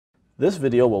This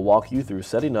video will walk you through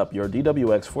setting up your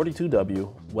DWX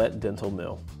 42W wet dental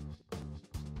mill.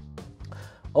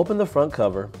 Open the front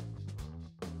cover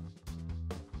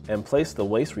and place the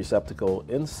waste receptacle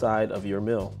inside of your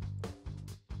mill.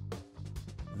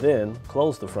 Then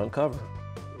close the front cover.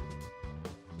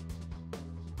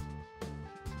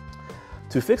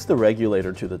 To fix the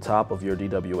regulator to the top of your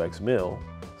DWX mill,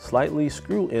 slightly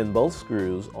screw in both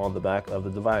screws on the back of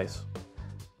the device.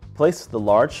 Place the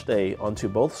large stay onto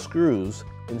both screws,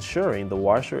 ensuring the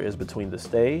washer is between the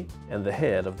stay and the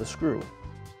head of the screw.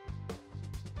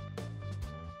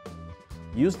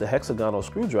 Use the hexagonal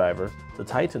screwdriver to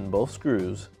tighten both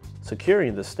screws,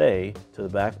 securing the stay to the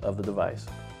back of the device.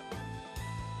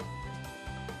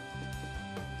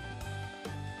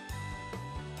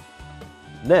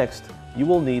 Next, you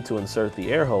will need to insert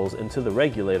the air hose into the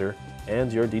regulator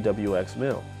and your DWX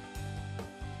mill.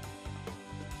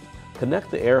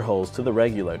 Connect the air hose to the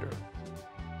regulator.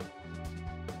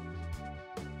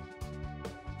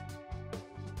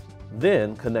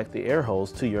 Then connect the air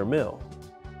hose to your mill.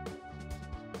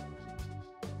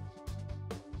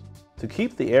 To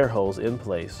keep the air hose in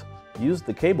place, use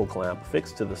the cable clamp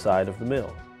fixed to the side of the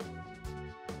mill.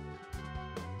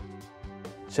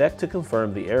 Check to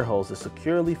confirm the air hose is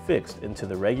securely fixed into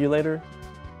the regulator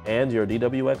and your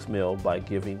DWX mill by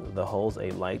giving the hose a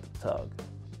light tug.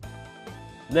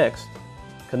 Next,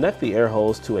 connect the air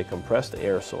hose to a compressed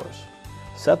air source.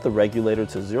 Set the regulator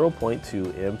to 0.2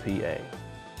 MPa.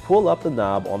 Pull up the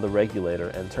knob on the regulator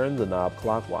and turn the knob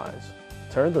clockwise.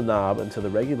 Turn the knob until the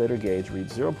regulator gauge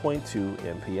reads 0.2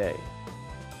 MPa.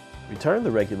 Return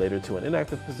the regulator to an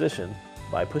inactive position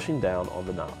by pushing down on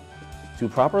the knob. To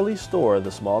properly store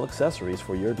the small accessories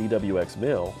for your DWX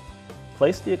mill,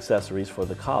 place the accessories for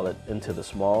the collet into the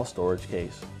small storage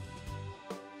case.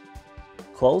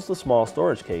 Close the small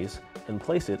storage case and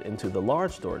place it into the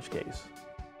large storage case.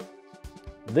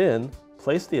 Then,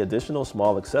 place the additional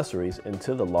small accessories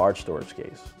into the large storage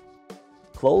case.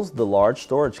 Close the large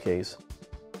storage case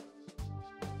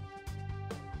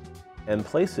and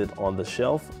place it on the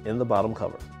shelf in the bottom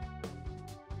cover.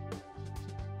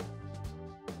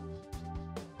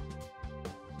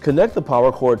 Connect the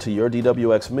power cord to your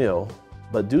DWX mill,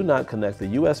 but do not connect the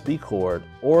USB cord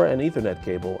or an Ethernet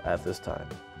cable at this time.